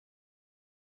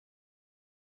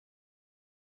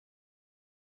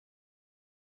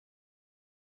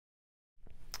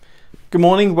Good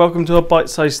morning, welcome to our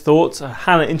bite-sized thoughts.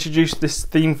 Hannah introduced this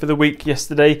theme for the week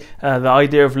yesterday, the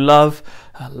idea of love,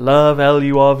 love,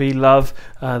 L-U-R-V, love,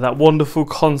 that wonderful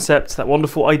concept, that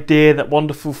wonderful idea, that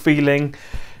wonderful feeling.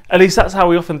 At least that's how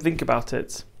we often think about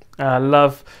it.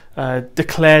 Love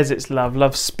declares its love,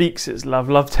 love speaks its love,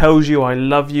 love tells you I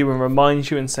love you and reminds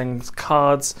you and sends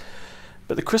cards.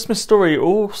 But the Christmas story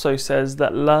also says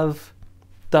that love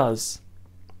does.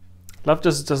 Love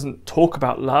just doesn't talk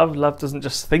about love. Love doesn't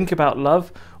just think about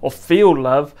love or feel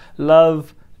love.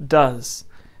 Love does.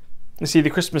 You see, the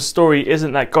Christmas story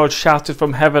isn't that God shouted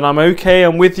from heaven, I'm okay,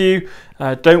 I'm with you,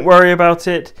 don't worry about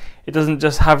it. It doesn't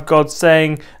just have God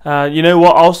saying, you know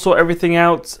what, I'll sort everything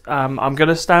out, I'm going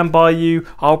to stand by you,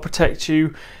 I'll protect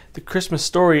you. The Christmas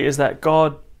story is that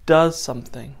God does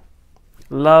something.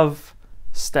 Love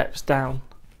steps down.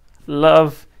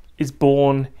 Love is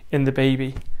born in the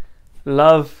baby.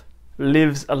 Love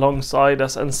lives alongside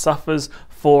us and suffers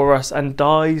for us and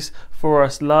dies for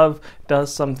us. Love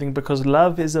does something because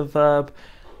love is a verb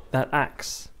that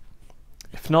acts.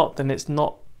 If not, then it's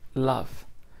not love.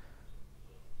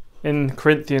 In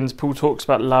Corinthians, Paul talks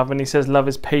about love and he says love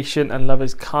is patient and love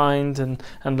is kind and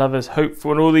love is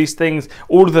hopeful and all these things,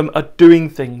 all of them are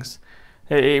doing things.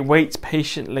 It waits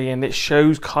patiently and it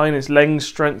shows kindness, lends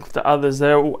strength to others.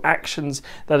 They're all actions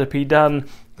that are to be done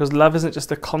because love isn't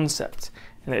just a concept.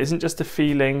 And it isn't just a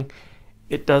feeling,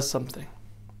 it does something.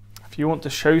 If you want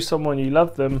to show someone you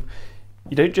love them,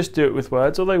 you don't just do it with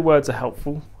words, although words are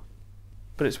helpful,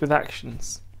 but it's with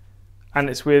actions. And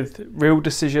it's with real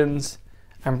decisions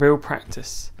and real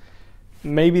practice.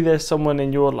 Maybe there's someone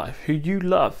in your life who you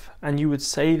love and you would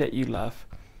say that you love,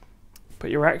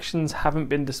 but your actions haven't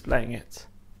been displaying it.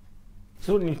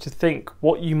 So I want you to think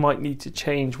what you might need to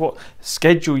change, what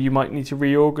schedule you might need to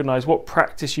reorganize, what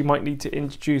practice you might need to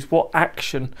introduce, what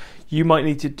action you might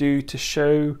need to do to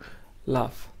show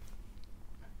love.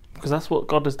 Because that's what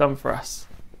God has done for us.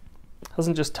 He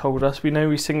hasn't just told us. We know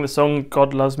we sing the song,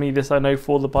 God loves me, this I know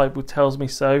for the Bible tells me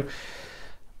so.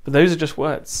 But those are just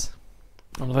words.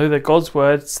 Although they're God's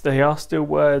words, they are still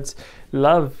words.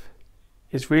 Love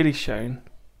is really shown.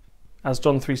 As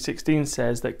John 3:16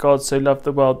 says, that God so loved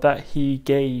the world that he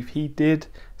gave, he did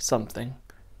something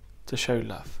to show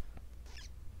love.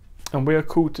 And we are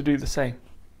called to do the same.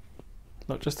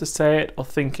 Not just to say it or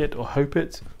think it or hope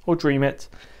it or dream it,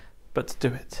 but to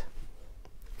do it.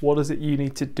 What is it you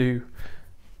need to do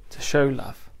to show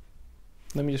love?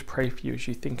 Let me just pray for you as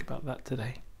you think about that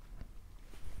today.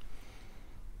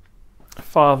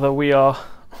 Father, we're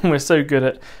so good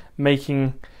at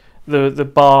making the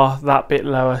bar that bit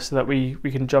lower so that we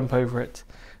can jump over it,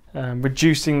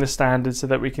 reducing the standards so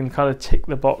that we can kind of tick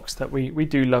the box that we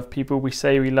do love people, we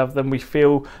say we love them, we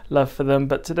feel love for them,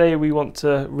 but today we want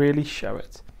to really show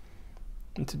it,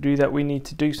 and to do that we need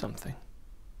to do something.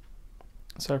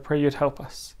 So I pray you'd help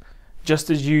us, just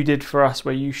as you did for us,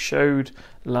 where you showed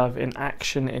love in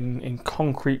action, in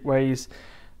concrete ways.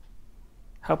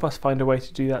 Help us find a way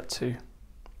to do that too.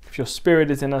 If your spirit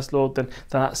is in us, Lord, then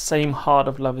that same heart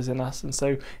of love is in us. And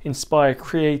so inspire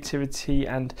creativity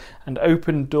and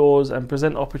open doors and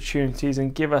present opportunities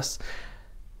and give us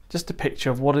just a picture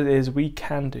of what it is we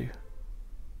can do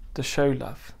to show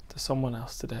love to someone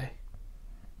else today.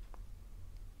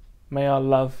 May our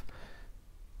love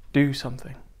do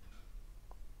something.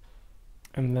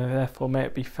 And therefore may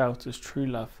it be felt as true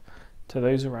love to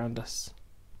those around us.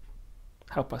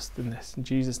 Help us in this. In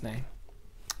Jesus' name.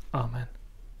 Amen.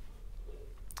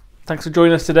 Thanks for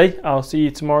joining us today. I'll see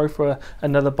you tomorrow for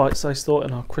another bite-sized thought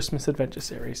in our Christmas adventure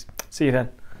series. See you then.